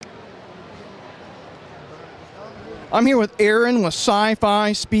I'm here with Aaron with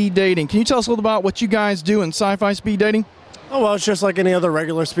Sci-Fi Speed Dating. Can you tell us a little about what you guys do in Sci-Fi Speed Dating? Oh, well, it's just like any other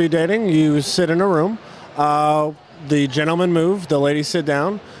regular speed dating. You sit in a room, the gentlemen move, the ladies sit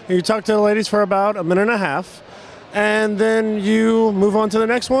down, and you talk to the ladies for about a minute and a half, and then you move on to the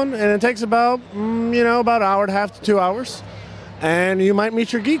next one, and it takes about, about an hour and a half to 2 hours, and you might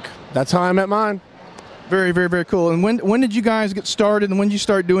meet your geek. That's how I met mine. Very, very, very cool. And when did you guys get started, and when did you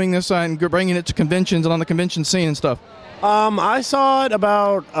start doing this and bringing it to conventions and on the convention scene and stuff? I saw it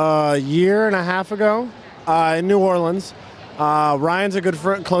about a year and a half ago in New Orleans. Ryan's a good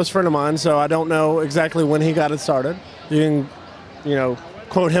close friend of mine, so I don't know exactly when he got it started. You can,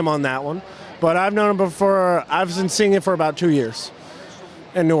 quote him on that one. But I've known him before. I've been seeing it for about 2 years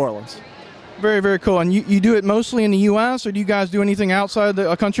in New Orleans. Very, very cool. And you do it mostly in the U.S., or do you guys do anything outside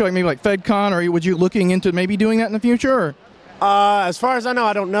the country, like maybe like FedCon, or would you looking into maybe doing that in the future? Or? As far as I know,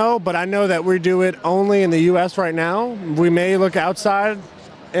 I don't know, but I know that we do it only in the U.S. right now. We may look outside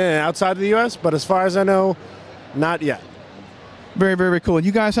of the U.S., but as far as I know, not yet. Very, very, very cool.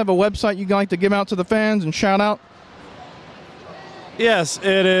 You guys have a website you'd like to give out to the fans and shout out? Yes,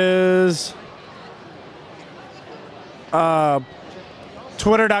 it is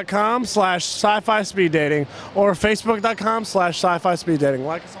Twitter.com/sci-fi speed dating or Facebook.com/sci-fi speed dating.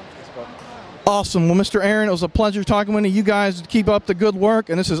 Like us on Facebook. Awesome. Well, Mr. Aaron, it was a pleasure talking with you. You guys keep up the good work,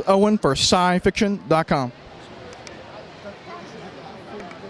 and this is Owen for SciFiction.com.